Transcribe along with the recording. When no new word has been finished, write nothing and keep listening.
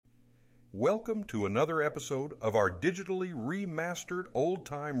Welcome to another episode of our digitally remastered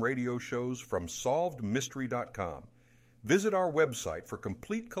old-time radio shows from SolvedMystery.com. Visit our website for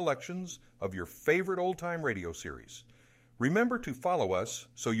complete collections of your favorite old-time radio series. Remember to follow us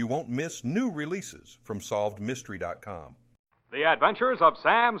so you won't miss new releases from SolvedMystery.com. The Adventures of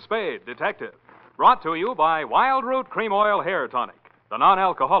Sam Spade, Detective. Brought to you by Wild Root Cream Oil Hair Tonic, the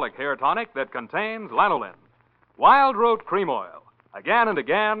non-alcoholic hair tonic that contains lanolin. Wild Root Cream Oil. Again and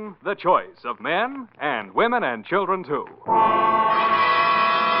again, the choice of men and women and children, too.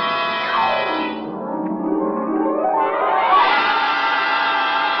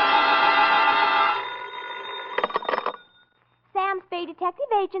 Sam Spade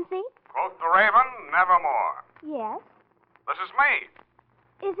Detective Agency. Quoth the raven, nevermore. Yes. This is me.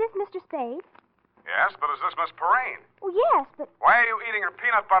 Is this Mr. Spade? Yes, but is this Miss Perrine? Oh, yes, but Why are you eating a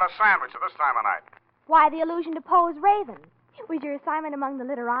peanut butter sandwich at this time of night? why the allusion to Poe's Raven? Was your assignment among the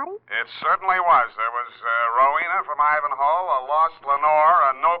literati? It certainly was. There was Rowena from Ivanhoe, a lost Lenore,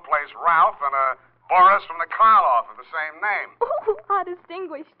 a no-place Ralph, and a Boris from the Karloff of the same name. Oh, how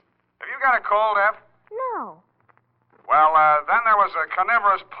distinguished. Have you got a cold, F? No. Well, then there was a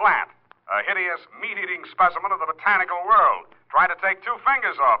carnivorous plant, a hideous meat-eating specimen of the botanical world, trying to take 2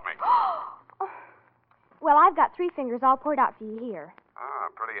 fingers off me. Well, I've got 3 fingers all poured out for you here.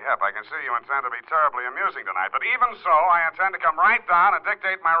 Ah, pretty hip. I can see you intend to be terribly amusing tonight. But even so, I intend to come right down and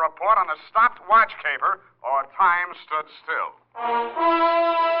dictate my report on a stopped watch caper, or time stood still.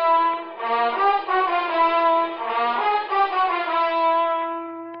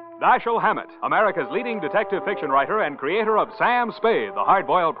 Dashiell Hammett, America's leading detective fiction writer and creator of Sam Spade, the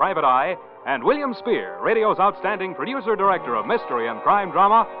hard-boiled private eye, and William Spear, radio's outstanding producer-director of mystery and crime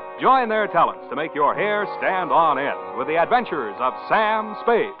drama, join their talents to make your hair stand on end with the adventures of Sam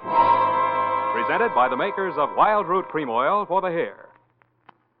Spade. Presented by the makers of Wild Root Cream Oil for the hair.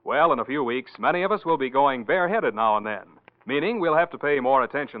 Well, in a few weeks, many of us will be going bareheaded now and then, meaning we'll have to pay more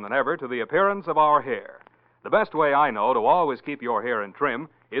attention than ever to the appearance of our hair. The best way I know to always keep your hair in trim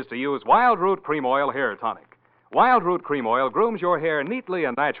is to use Wild Root Cream Oil Hair Tonic. Wild Root Cream Oil grooms your hair neatly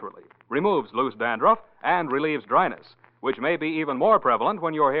and naturally, removes loose dandruff, and relieves dryness, which may be even more prevalent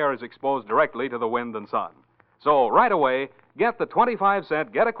when your hair is exposed directly to the wind and sun. So, right away, get the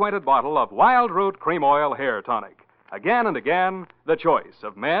 25-cent get-acquainted bottle of Wild Root Cream Oil Hair Tonic. Again and again, the choice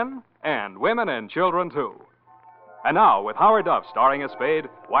of men and women and children, too. And now, with Howard Duff starring as Spade,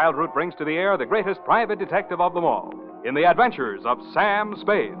 Wild Root brings to the air the greatest private detective of them all, in the adventures of Sam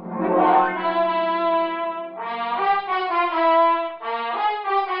Spade.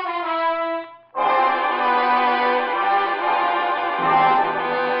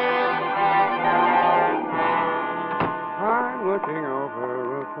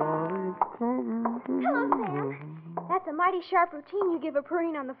 That's a mighty sharp routine you give a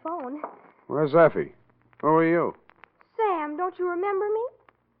Perrine on the phone. Where's Effie? Who are you? Sam, don't you remember me?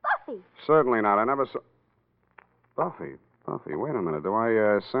 Buffy. Certainly not. I never saw... Buffy, wait a minute. Do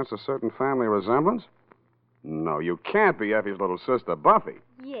I sense a certain family resemblance? No, you can't be Effie's little sister, Buffy.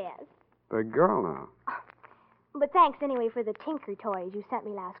 Yes. Big girl now. But thanks anyway for the tinker toys you sent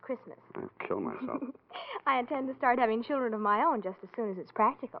me last Christmas. I'd kill myself. I intend to start having children of my own just as soon as it's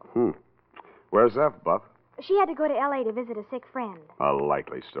practical. Where's F, Buff? She had to go to L.A. to visit a sick friend. A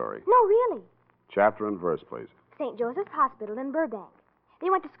likely story. No, really. Chapter and verse, please. St. Joseph's Hospital in Burbank. They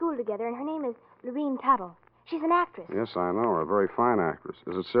went to school together, and her name is Lorene Tuttle. She's an actress. Yes, I know her. A very fine actress.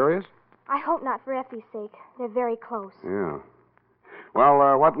 Is it serious? I hope not for Effie's sake. They're very close. Yeah.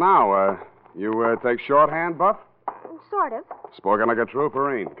 Well, what now? You take shorthand, Buff? Sort of. Spoken like a true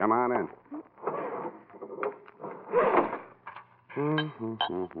Perrine. Come on in.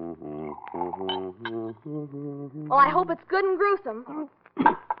 Well, I hope it's good and gruesome.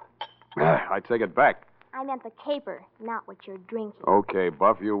 I take it back. I meant the caper, not what you're drinking. Okay,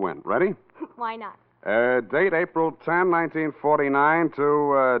 Buff, you win. Ready? Why not? Date April 10, 1949,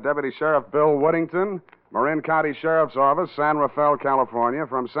 to Deputy Sheriff Bill Woodington, Marin County Sheriff's Office, San Rafael, California,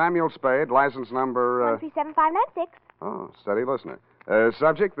 from Samuel Spade, license number... 137596. Oh, steady listener.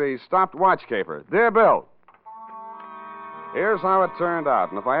 Subject, the stopped watch caper. Dear Bill, here's how it turned out,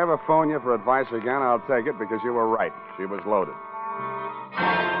 and if I ever phone you for advice again, I'll take it because you were right. She was loaded.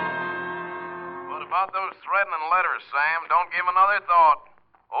 What about those threatening letters, Sam? Don't give 'em another thought.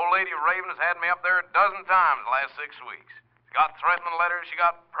 Old Lady Raven has had me up there a dozen times the last 6 weeks. She got threatening letters, she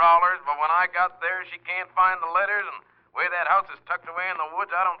got prowlers, but when I got there, she can't find the letters, and the way that house is tucked away in the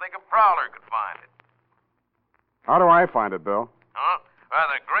woods, I don't think a prowler could find it. How do I find it, Bill? Huh? Well,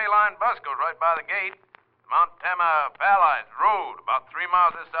 the Gray Line bus goes right by the gate. Mount Tama Palides Road, about 3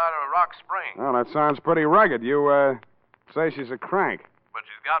 miles this side of Rock Spring. Well, that sounds pretty rugged. You, say she's a crank. but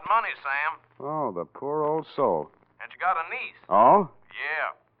she's got money, Sam. Oh, the poor old soul. And she got a niece. Oh?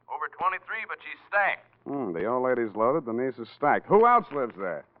 Yeah, over 23, but she's stacked. The old lady's loaded, the niece is stacked. Who else lives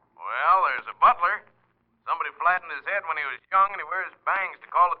there? Well, there's a butler. Somebody flattened his head when he was young, and he wears bangs to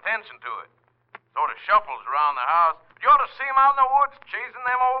call attention to it. Sort of shuffles around the house. You ought to see him out in the woods chasing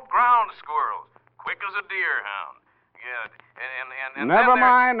them old ground squirrels. Quick as a deer hound. Yeah, and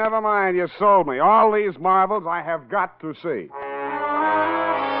Never mind. You sold me. All these marvels I have got to see.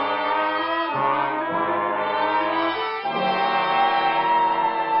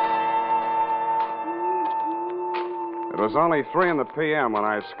 It was only 3 p.m. when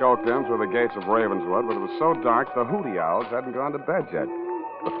I skulked in through the gates of Ravenswood, but it was so dark the hooty owls hadn't gone to bed yet.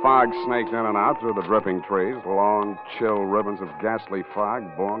 The fog snaked in and out through the dripping trees, long, chill ribbons of ghastly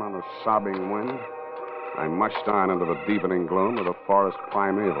fog borne on a sobbing wind. I mushed on into the deepening gloom of the forest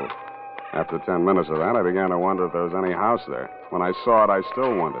primeval. After 10 minutes of that, I began to wonder if there was any house there. When I saw it, I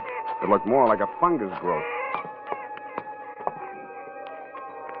still wondered. It looked more like a fungus growth.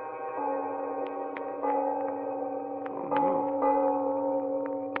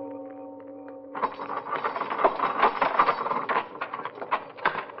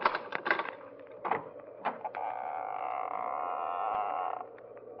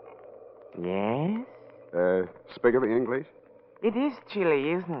 Yes? Speak of the English? It is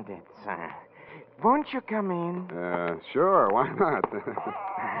chilly, isn't it, sir? Won't you come in? Sure, why not?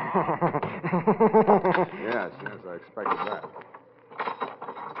 Yes, I expected that.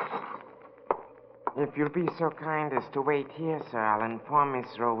 If you'll be so kind as to wait here, sir, I'll inform Miss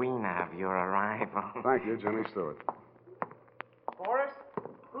Rowena of your arrival. Thank you, Jimmy Stewart. Boris?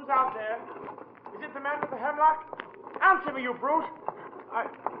 Who's out there? Is it the man with the hemlock? Answer me, you brute!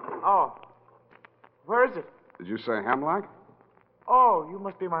 Oh. Where is it? Did you say hemlock? Oh, you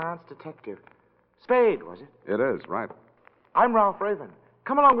must be my aunt's detective. Spade, was it? It is, right. I'm Ralph Raven.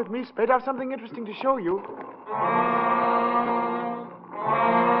 Come along with me, Spade. I have something interesting to show you.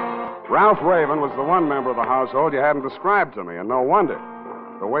 Ralph Raven was the one member of the household you hadn't described to me, and no wonder.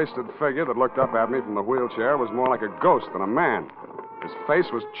 The wasted figure that looked up at me from the wheelchair was more like a ghost than a man. His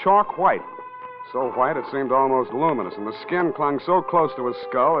face was chalk white. So white it seemed almost luminous, and the skin clung so close to his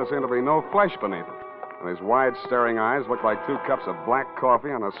skull there seemed to be no flesh beneath it. And his wide, staring eyes looked like 2 cups of black coffee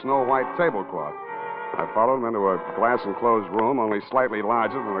on a snow-white tablecloth. I followed him into a glass-enclosed room only slightly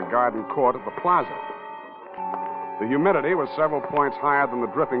larger than the garden court at the plaza. The humidity was several points higher than the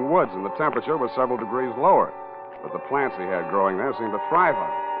dripping woods, and the temperature was several degrees lower. But the plants he had growing there seemed to thrive on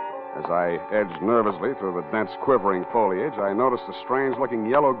it. As I edged nervously through the dense, quivering foliage, I noticed a strange-looking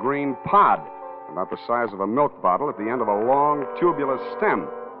yellow-green pod, about the size of a milk bottle at the end of a long, tubular stem.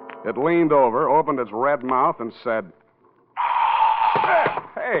 It leaned over, opened its red mouth, and said,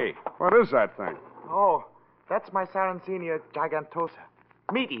 Hey, what is that thing? Oh, that's my Sarracenia gigantosa.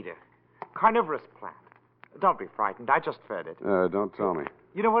 Meat eater. Carnivorous plant. Don't be frightened. I just fed it. Don't tell me.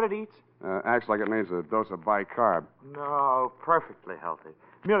 You know what it eats? Acts like it needs a dose of bicarb. No, perfectly healthy.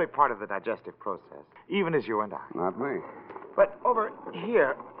 Merely part of the digestive process, even as you and I. Not me. But over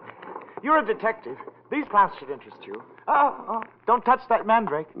here, you're a detective. These plants should interest you. Oh, don't touch that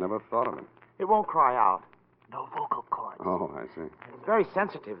mandrake. Never thought of it. It won't cry out. No vocal cords. Oh, I see. It's very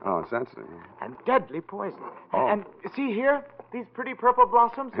sensitive. Oh, sensitive. And deadly poison. Oh. And see here, these pretty purple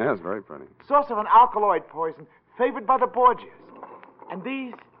blossoms? Yes, very pretty. Source of an alkaloid poison, favored by the Borgias. And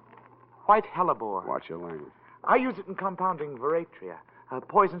these, white hellebore. Watch your language. I use it in compounding veratria. A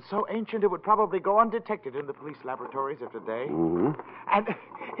poison so ancient it would probably go undetected in the police laboratories of today. Mm-hmm. And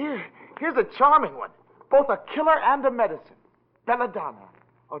here's a charming one. Both a killer and a medicine. Belladonna,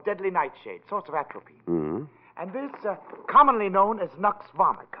 or deadly nightshade, source of atropine. Mm-hmm. And this, commonly known as Nux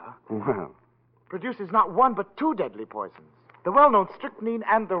vomica, Well, produces not 1 but 2 deadly poisons. The well-known strychnine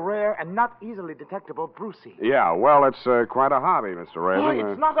and the rare and not easily detectable brucine. yeah, well, it's quite a hobby, Mr. Raven.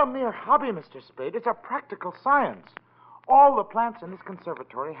 It's not a mere hobby, Mr. Spade. It's a practical science. All the plants in this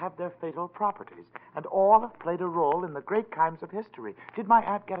conservatory have their fatal properties, and all have played a role in the great crimes of history. Did my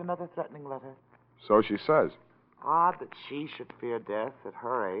aunt get another threatening letter? So she says. Odd that she should fear death at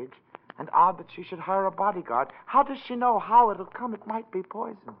her age, and odd that she should hire a bodyguard. How does she know how it'll come? It might be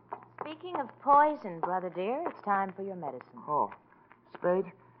poison. Speaking of poison, brother dear, it's time for your medicine. Oh,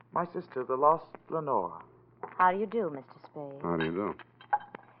 Spade, my sister, the lost Lenore. How do you do, Mr. Spade? How do you do?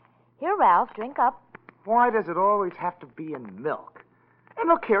 Here, Ralph, drink up. Why does it always have to be in milk? And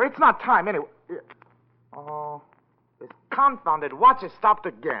look here, it's not time anyway. Oh, this confounded watch has stopped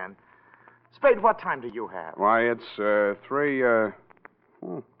again. Spade, what time do you have? Why, it's 3,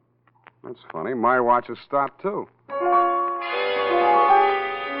 That's funny. My watch has stopped, too.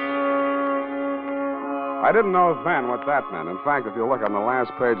 I didn't know then what that meant. In fact, if you look on the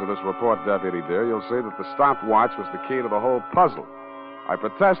last page of this report, Deputy dear, you'll see that the stopwatch was the key to the whole puzzle. I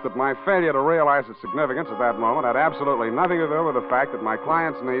protest that my failure to realize its significance at that moment had absolutely nothing to do with the fact that my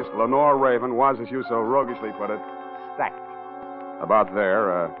client's niece, Lenore Raven, was, as you so roguishly put it, stacked. About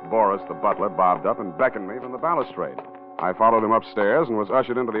there, Boris, the butler, bobbed up and beckoned me from the balustrade. I followed him upstairs and was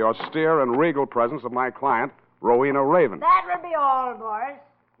ushered into the austere and regal presence of my client, Rowena Raven. That will be all, Boris.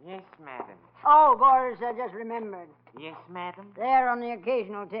 Yes, madam. Oh, Boris, I just remembered. Yes, madam. There on the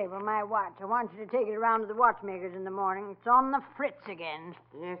occasional table, my watch. I want you to take it around to the watchmakers in the morning. It's on the fritz again.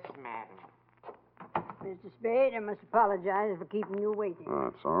 Yes, madam. Mr. Spade, I must apologize for keeping you waiting. Oh,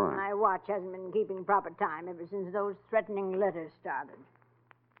 it's all right. My watch hasn't been keeping proper time ever since those threatening letters started.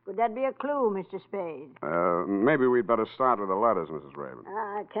 Could that be a clue, Mr. Spade? Maybe we'd better start with the letters, Mrs. Raven.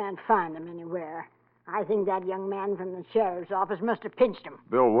 I can't find them anywhere. I think that young man from the sheriff's office must have pinched him.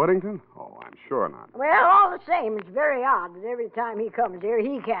 Bill Woodington? Oh, I'm sure not. Well, all the same, it's very odd that every time he comes here,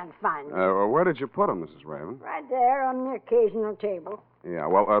 he can't find them. Where did you put them, Mrs. Raven? Right there on the occasional table. Yeah,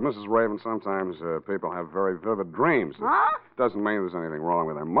 well, Mrs. Raven, sometimes people have very vivid dreams. Huh? Doesn't mean there's anything wrong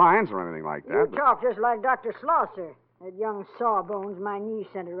with their minds or anything like that. You talk just like Dr. Schlosser. That young sawbones my niece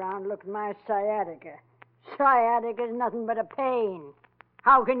sent around looked at my sciatica. Sciatica's nothing but a pain.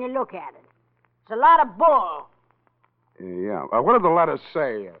 How can you look at it? It's a lot of bull. Yeah. What did the letters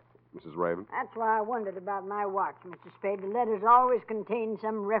say, Mrs. Raven? That's why I wondered about my watch, Mr. Spade. The letters always contain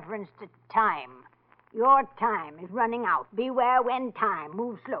some reference to time. Your time is running out. Beware when time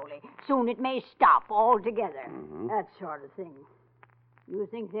moves slowly. Soon it may stop altogether. Mm-hmm. That sort of thing. You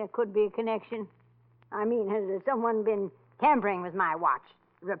think there could be a connection? I mean, has someone been tampering with my watch?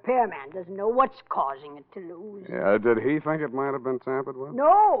 The repairman doesn't know what's causing it to lose. Yeah, did he think it might have been tampered with?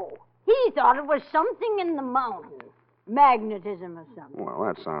 No. He thought it was something in the mountain. Magnetism or something. Well,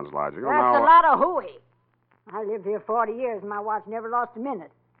 that sounds logical. That's Now, a lot of hooey. I lived here 40 years and my watch never lost a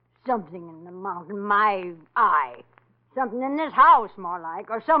minute. Something in the mountain. My eye. Something in this house, more like.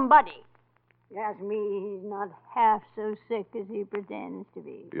 Or somebody. You ask me, he's not half so sick as he pretends to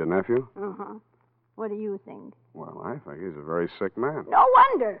be. Your nephew? Uh-huh. What do you think? Well, I think he's a very sick man. No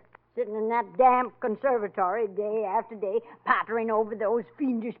wonder. Sitting in that damp conservatory day after day, pottering over those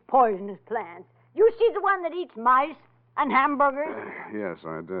fiendish poisonous plants. You see the one that eats mice and hamburgers? Yes,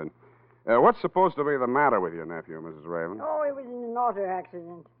 I did. What's supposed to be the matter with your nephew, Mrs. Raven? Oh, he was in an auto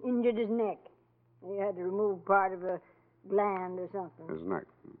accident. Injured his neck. They had to remove part of a gland or something. His neck.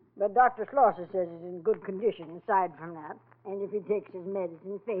 But Dr. Schlosser says he's in good condition aside from that. And if he takes his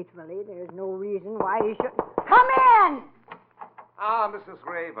medicine faithfully, there's no reason why he shouldn't. Come in! Ah, Mrs.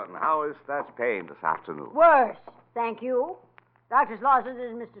 Raven, how is that pain this afternoon? Worse, thank you. Dr. Schlosser, this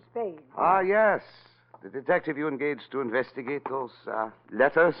is Mr. Spade. Ah, yes. The detective you engaged to investigate those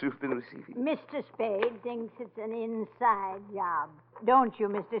letters you've been receiving. Mr. Spade thinks it's an inside job. Don't you,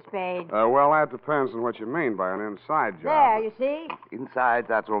 Mr. Spade? Well, that depends on what you mean by an inside job. There, you see? Inside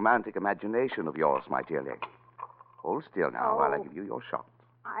that romantic imagination of yours, my dear lady. Hold still now while I give you your shot.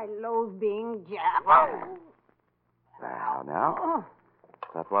 I loathe being jabbed. Now.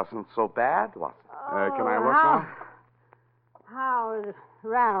 That wasn't so bad, was it? Can I look now? How is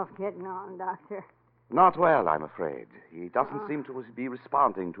Ralph getting on, Doctor? Not well, I'm afraid. He doesn't seem to be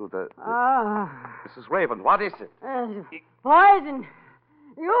responding to the... Mrs. Raven, what is it? Poison.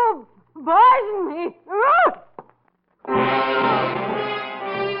 You poisoned me.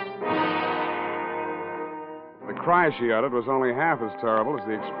 The cry she uttered was only half as terrible as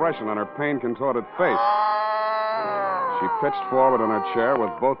the expression on her pain-contorted face. She pitched forward in her chair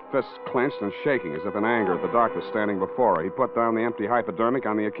with both fists clenched and shaking as if in anger at the doctor standing before her. He put down the empty hypodermic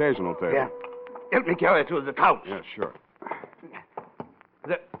on the occasional table. Yeah. Help me carry her to the couch. Yeah, sure.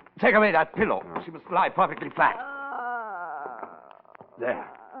 Take away that pillow. She must lie perfectly flat. There.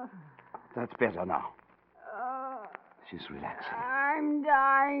 That's better now. She's relaxing. I'm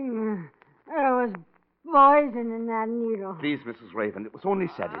dying. There was poison in that needle. Please, Mrs. Raven, it was only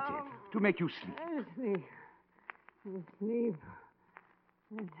sedative to make you sleep. Sleep.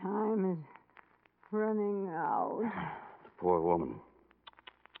 The time is running out. The poor woman.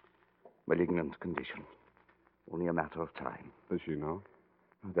 Malignant condition. Only a matter of time. Does she know?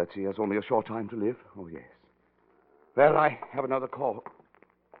 That she has only a short time to live? Oh, yes. Well, I have another call.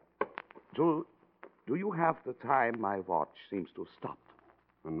 Do you have the time my watch seems to have stopped?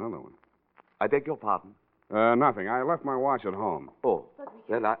 Another one. I beg your pardon? Nothing. I left my watch at home. Oh.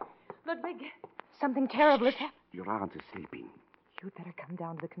 Well, Ludwig, something terrible has happened. Your aunt is sleeping. You'd better come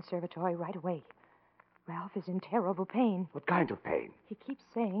down to the conservatory right away. Ralph is in terrible pain. What kind of pain? He keeps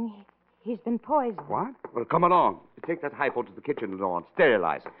saying He's been poisoned. What? Well, come along. Take that hypo to the kitchen door and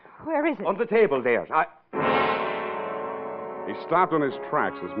sterilize it. Where is it? On the table there. He stopped in his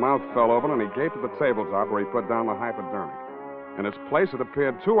tracks. His mouth fell open, and he gaped at the tabletop where he put down the hypodermic. In its place, it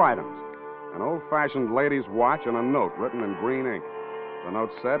appeared two items. An old-fashioned lady's watch and a note written in green ink. The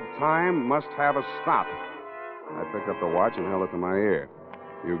note said, "Time must have a stop." I picked up the watch and held it to my ear.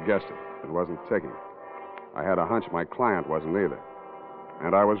 You guessed it. It wasn't ticking. I had a hunch my client wasn't either.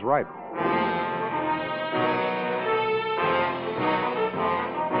 And I was right.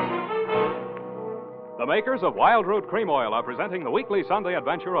 The makers of Wild Root Cream Oil are presenting the weekly Sunday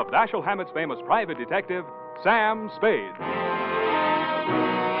adventure of Dashiell Hammett's famous private detective, Sam Spade.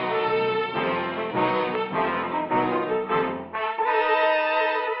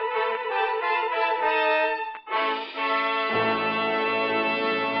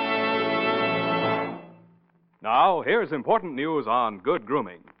 Now, here's important news on good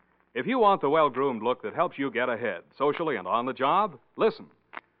grooming. If you want the well-groomed look that helps you get ahead, socially and on the job, listen.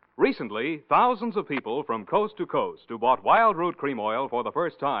 Recently, thousands of people from coast to coast who bought Wild Root Cream Oil for the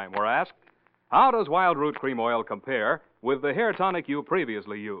first time were asked, how does Wild Root Cream Oil compare with the hair tonic you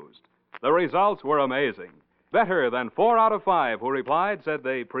previously used? The results were amazing. Better than 4 out of 5 who replied said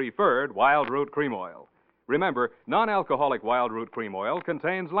they preferred Wild Root Cream Oil. Remember, non-alcoholic Wild Root Cream Oil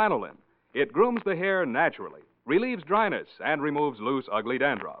contains lanolin. It grooms the hair naturally, relieves dryness, and removes loose, ugly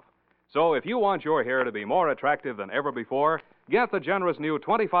dandruff. So if you want your hair to be more attractive than ever before, get the generous new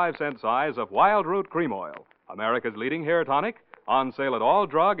 25-cent size of Wild Root Cream Oil, America's leading hair tonic, on sale at all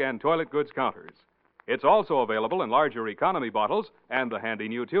drug and toilet goods counters. It's also available in larger economy bottles and the handy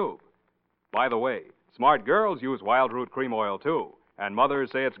new tube. By the way, smart girls use Wild Root Cream Oil, too, and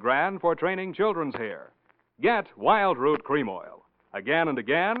mothers say it's grand for training children's hair. Get Wild Root Cream Oil. Again and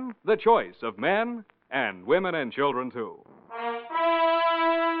again, the choice of men and women and children, too.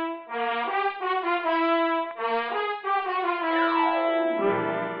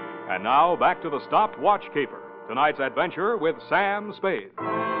 And now, back to the Stopped Watch Keeper. Tonight's adventure with Sam Spade.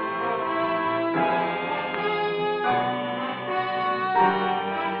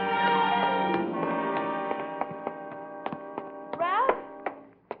 Ralph?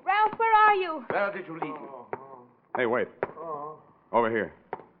 Ralph, where are you? Where did you leave him? Hey, wait. Over here.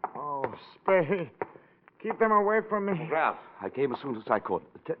 Oh, Spade. Keep them away from me. Ralph, I came as soon as I could.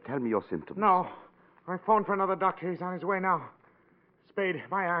 Tell me your symptoms. No. I phoned for another doctor. He's on his way now. Spade,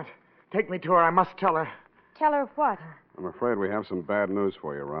 my aunt. Take me to her. I must tell her. Tell her what? I'm afraid we have some bad news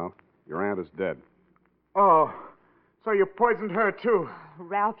for you, Ralph. Your aunt is dead. Oh, so you poisoned her, too.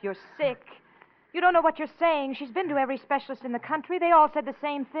 Ralph, you're sick. You don't know what you're saying. She's been to every specialist in the country. They all said the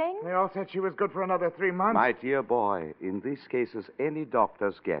same thing. They all said she was good for another 3 months. My dear boy, in these cases, any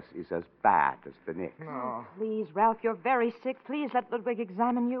doctor's guess is as bad as the next. No. Please, Ralph, you're very sick. Please let Ludwig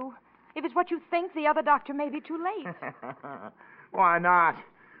examine you. If it's what you think, the other doctor may be too late. Why not?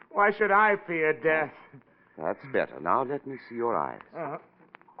 Why should I fear death? That's better. Now let me see your eyes. Uh-huh.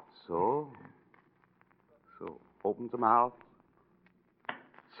 So. Open the mouth.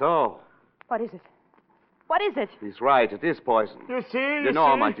 So. What is it? What is it? He's right. It is poison. You see? You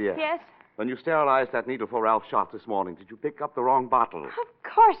know, my dear. Yes? When you sterilized that needle for Ralph's shot this morning, did you pick up the wrong bottle?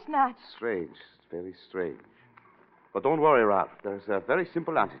 Of course not. Strange. Very strange. But don't worry, Ralph. There's a very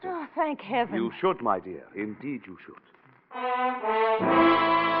simple antidote. Oh, thank heaven. You should, my dear. Indeed, you should.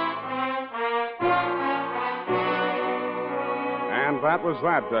 And that was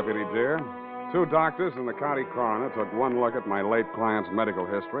that, Deputy dear. 2 doctors and the county coroner took one look at my late client's medical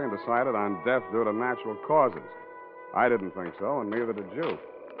history and decided on death due to natural causes. I didn't think so, and neither did you.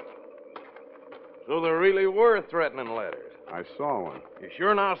 So there really were threatening letters. I saw one. You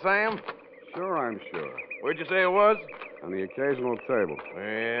sure now, Sam? Sure, I'm sure. Where'd you say it was? On the occasional table.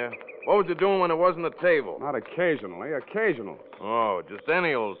 Yeah. What was it doing when it wasn't a table? Not occasionally, occasional. Oh, just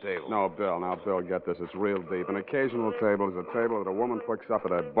any old table. No, Bill. Now, Bill, get this. It's real deep. An occasional table is a table that a woman picks up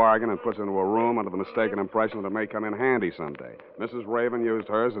at a bargain and puts into a room under the mistaken impression that it may come in handy someday. Mrs. Raven used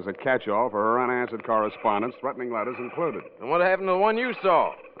hers as a catch-all for her unanswered correspondence, threatening letters included. And what happened to the one you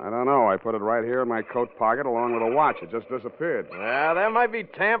saw? I don't know. I put it right here in my coat pocket along with a watch. It just disappeared. Yeah, that might be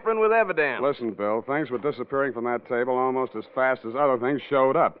tampering with evidence. Listen, Bill, things were disappearing from that table almost as fast as other things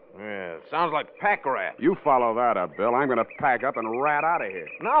showed up. Yeah, sounds like pack rat. You follow that up, Bill. I'm going to pack up and rat out of here.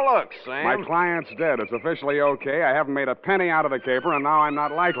 Now look, Sam. My client's dead. It's officially okay. I haven't made a penny out of the caper, and now I'm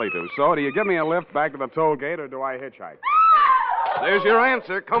not likely to. So, do you give me a lift back to the toll gate, or do I hitchhike? There's your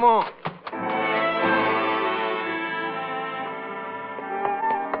answer. Come on.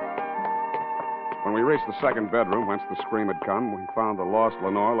 When we reached the second bedroom, whence the scream had come, we found the lost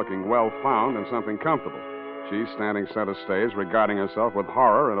Lenore looking well found and something comfortable. She's standing center stage, regarding herself with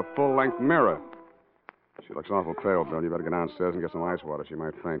horror in a full-length mirror. She looks awful pale, Bill. You better go downstairs and get some ice water. She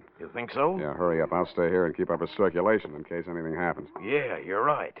might faint. You think so? Yeah, hurry up. I'll stay here and keep up her circulation in case anything happens. Yeah, you're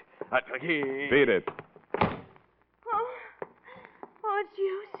right. Beat it. Oh, it's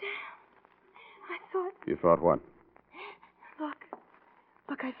you, Sam. I thought... You thought what?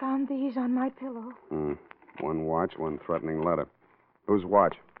 Look, I found these on my pillow. One watch, one threatening letter. Whose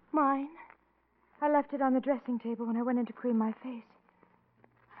watch? Mine. I left it on the dressing table when I went in to cream my face.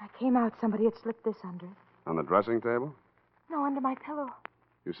 When I came out, somebody had slipped this under it. On the dressing table? No, under my pillow.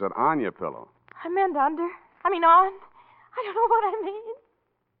 You said on your pillow. I meant under. I mean on. I don't know what I mean.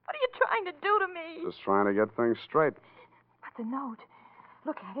 What are you trying to do to me? Just trying to get things straight. But the note.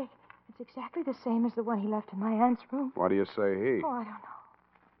 Look at it. It's exactly the same as the one he left in my aunt's room. Why do you say he? Oh, I don't know.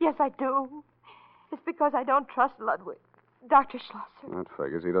 Yes, I do. It's because I don't trust Ludwig. Dr. Schlosser. That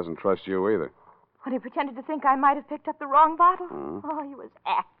figures. He doesn't trust you either. When he pretended to think I might have picked up the wrong bottle. Oh, he was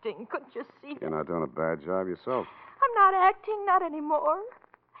acting. Couldn't you see? You're not doing a bad job yourself. I'm not acting, not anymore.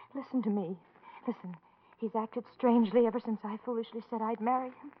 Listen to me. Listen, he's acted strangely ever since I foolishly said I'd marry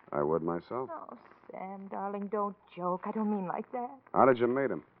him. I would myself. Oh, Sam, darling, don't joke. I don't mean like that. How did you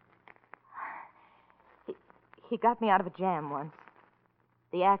meet him? He got me out of a jam once.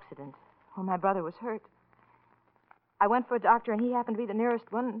 The accident, when my brother was hurt. I went for a doctor, and he happened to be the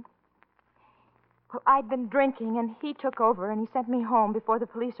nearest one. Well, I'd been drinking, and he took over, and he sent me home before the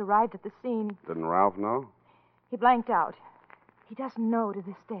police arrived at the scene. Didn't Ralph know? He blanked out. He doesn't know to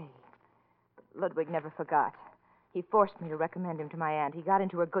this day. But Ludwig never forgot. He forced me to recommend him to my aunt. He got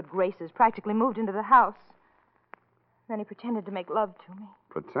into her good graces, practically moved into the house. Then he pretended to make love to me.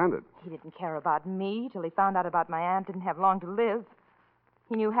 Pretended? He didn't care about me till he found out about my aunt didn't have long to live.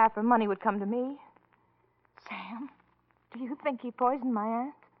 He knew half her money would come to me. Sam, do you think he poisoned my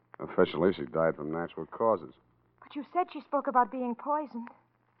aunt? Officially, she died from natural causes. But you said she spoke about being poisoned.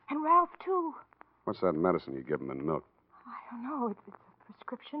 And Ralph, too. What's that medicine you give him in milk? I don't know. It's a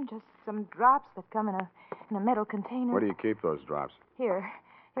prescription, just some drops that come in a metal container. Where do you keep those drops? Here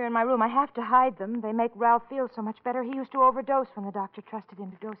in my room. I have to hide them. They make Ralph feel so much better. He used to overdose when the doctor trusted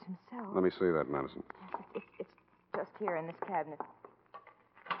him to dose himself. Let me see that medicine. Yes, it's just here in this cabinet.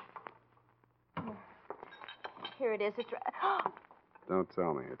 Here it is. It's... Don't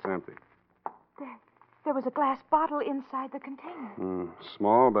tell me. It's empty. There was a glass bottle inside the container.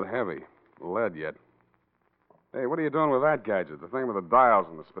 Small but heavy. Lead yet. Hey, what are you doing with that gadget? The thing with the dials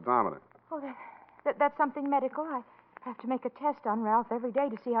and the speedometer. Oh, that's something medical. I have to make a test on Ralph every day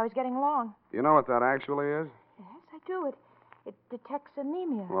to see how he's getting along. You know what that actually is? Yes, I do. It detects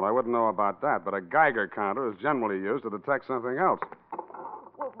anemia. Well, I wouldn't know about that, but a Geiger counter is generally used to detect something else.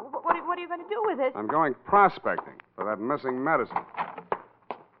 What are you going to do with it? I'm going prospecting for that missing medicine.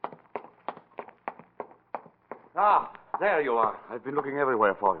 Ah, there you are. I've been looking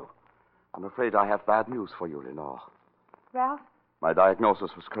everywhere for you. I'm afraid I have bad news for you, Lenore. Ralph? My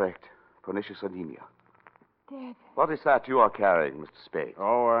diagnosis was correct. Pernicious anemia. Dead. What is that you are carrying, Mr. Spade?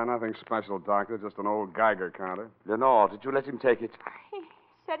 Oh, nothing special, Doctor. Just an old Geiger counter. Lenore, did you let him take it? He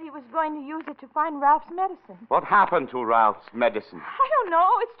said he was going to use it to find Ralph's medicine. What happened to Ralph's medicine? I don't know.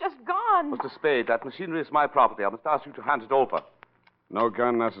 It's just gone. Mr. Spade, that machinery is my property. I must ask you to hand it over. No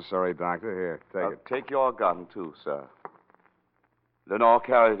gun necessary, Doctor. Here, take it. Take your gun, too, sir. Lenore,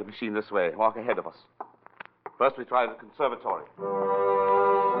 carry the machine this way. Walk ahead of us. First, we try the conservatory.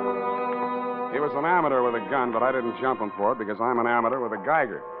 He was an amateur with a gun, but I didn't jump him for it because I'm an amateur with a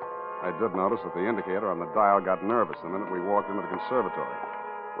Geiger. I did notice that the indicator on the dial got nervous the minute we walked into the conservatory.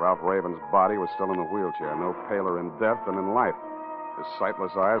 Ralph Raven's body was still in the wheelchair, no paler in death than in life. His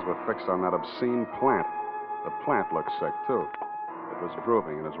sightless eyes were fixed on that obscene plant. The plant looked sick, too. It was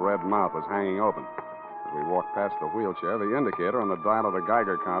drooping, and his red mouth was hanging open. As we walked past the wheelchair, the indicator on the dial of the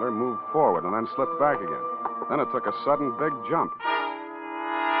Geiger counter moved forward and then slipped back again. Then it took a sudden big jump.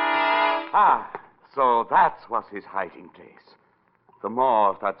 Ah, so that was his hiding place. The maw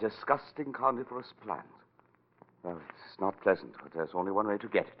of that disgusting carnivorous plant. Well, it's not pleasant, but there's only one way to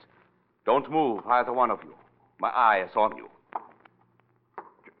get it. Don't move, either one of you. My eye is on you.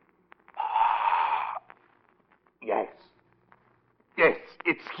 Yes. Yes,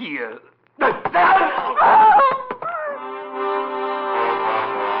 it's here. At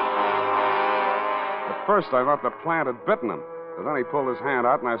first, I thought the plant had bitten him. But then he pulled his hand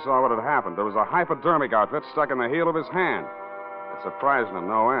out, and I saw what had happened. There was a hypodermic outfit stuck in the heel of his hand. It surprised him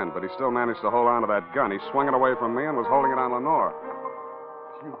no end, but he still managed to hold on to that gun. He swung it away from me and was holding it on Lenore.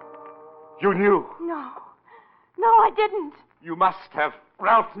 You knew? No, I didn't. You must have.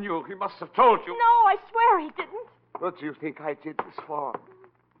 Ralph knew. He must have told you. No, I swear he didn't. What do you think I did this for?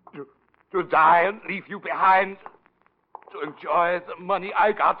 To die and leave you behind. To enjoy the money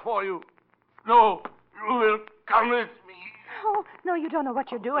I got for you. No, you will come with me. Oh, no, you don't know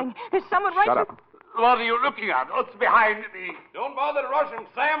what you're doing. There's someone right... Shut up. What are you looking at? What's behind me? Don't bother to rush him,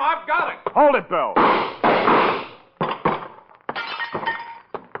 Sam. I've got it. Hold it, Bill.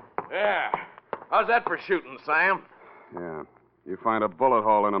 Yeah. How's that for shooting, Sam? Yeah. You find a bullet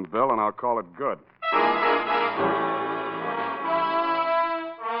hole in him, Bill, and I'll call it good.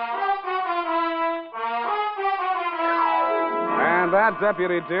 And that,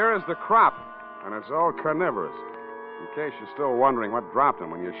 deputy dear, is the crop. And it's all carnivorous. In case you're still wondering what dropped him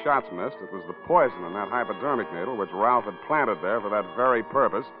when your shots missed, it was the poison in that hypodermic needle which Ralph had planted there for that very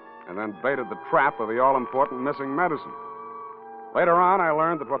purpose and then baited the trap with the all-important missing medicine. Later on, I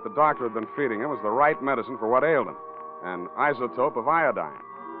learned that what the doctor had been feeding him was the right medicine for what ailed him, an isotope of iodine.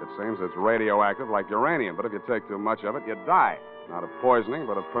 It seems it's radioactive like uranium, but if you take too much of it, you die. Not of poisoning,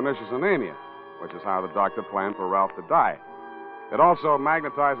 but of pernicious anemia, which is how the doctor planned for Ralph to die. It also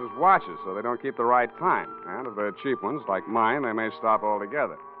magnetizes watches so they don't keep the right time. And if they're cheap ones, like mine, they may stop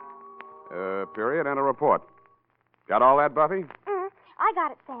altogether. Period, and a report. Got all that, Buffy? I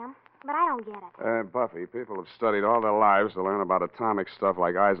got it, Sam, but I don't get it. Buffy, people have studied all their lives to learn about atomic stuff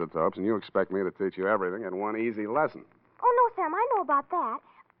like isotopes, and you expect me to teach you everything in one easy lesson. Oh, no, Sam, I know about that.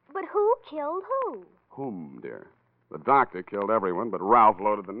 But who killed who? Whom, dear? The doctor killed everyone, but Ralph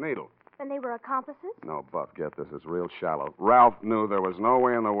loaded the needle. Then they were accomplices? No, Buff, get this. It's real shallow. Ralph knew there was no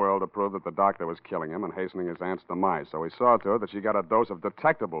way in the world to prove that the doctor was killing him and hastening his aunt's demise, so he saw to it that she got a dose of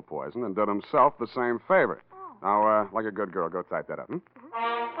detectable poison and did himself the same favor. Oh. Now, like a good girl, go type that up,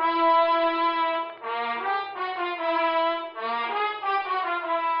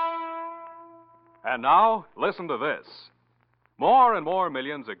 And now, listen to this. More and more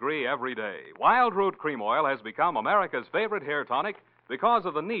millions agree every day. Wild Root Cream Oil has become America's favorite hair tonic because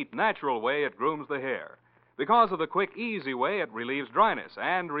of the neat, natural way it grooms the hair. Because of the quick, easy way it relieves dryness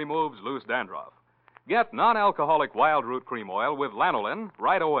and removes loose dandruff. Get non-alcoholic Wild Root Cream Oil with lanolin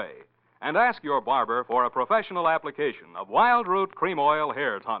right away. And ask your barber for a professional application of Wild Root Cream Oil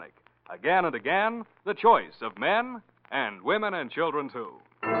Hair Tonic. Again and again, the choice of men and women and children, too.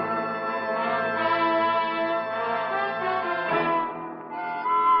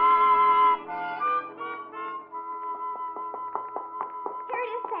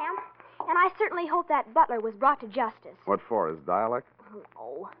 I certainly hope that butler was brought to justice. What for? His dialect?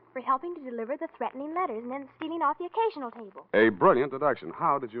 Oh, for helping to deliver the threatening letters and then stealing off the occasional table. A brilliant deduction.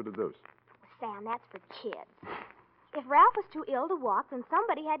 How did you deduce? Sam, that's for kids. If Ralph was too ill to walk, then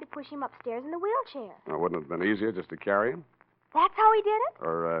somebody had to push him upstairs in the wheelchair. Well, wouldn't it have been easier just to carry him? That's how he did it?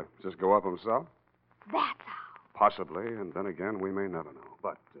 Or just go up himself? That's how. Possibly, and then again, we may never know.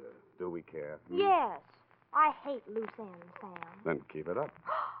 But do we care? Yes. I hate loose ends, Sam. Then keep it up.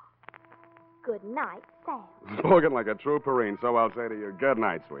 Good night, Sam. Spoken like a true Perrine, so I'll say to you, good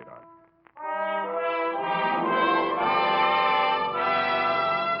night, sweetheart.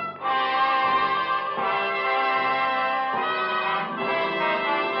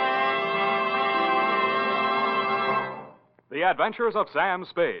 The Adventures of Sam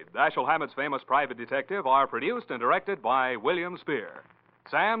Spade, Dashiell Hammett's famous private detective, are produced and directed by William Spear.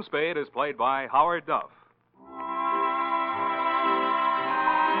 Sam Spade is played by Howard Duff.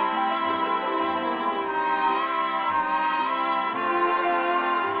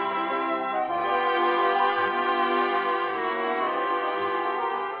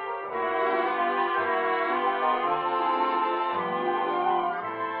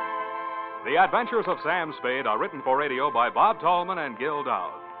 The Adventures of Sam Spade are written for radio by Bob Tallman and Gil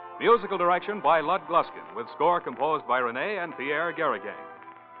Dowd. Musical direction by Lud Gluskin, with score composed by Renee and Pierre Garrigang.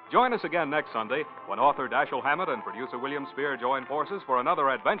 Join us again next Sunday when author Dashiell Hammett and producer William Spear join forces for another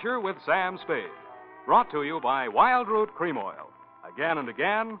adventure with Sam Spade. Brought to you by Wild Root Cream Oil. Again and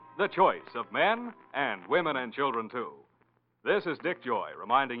again, the choice of men and women and children, too. This is Dick Joy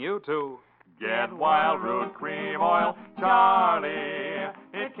reminding you to get Wild Root Cream Oil, Charlie.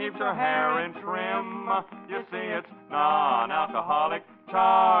 It keeps your hair in trim. You see, it's non-alcoholic,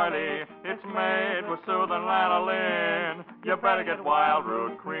 Charlie. It's made with soothing lanolin. You better get Wild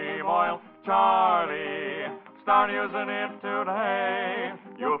Root Cream Oil, Charlie. Start using it today.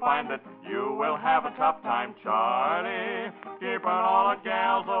 You'll find that you will have a tough time, Charlie, keeping all the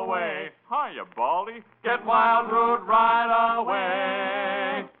gals away. Hiya, Baldy. Get Wild Root right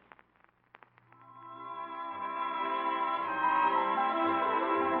away.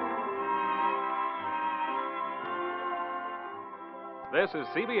 This is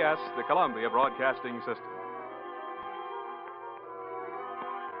CBS, the Columbia Broadcasting System.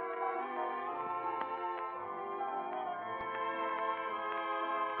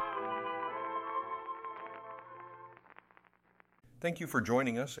 Thank you for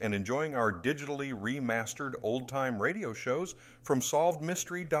joining us and enjoying our digitally remastered old-time radio shows from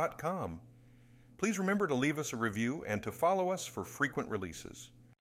SolvedMystery.com. Please remember to leave us a review and to follow us for frequent releases.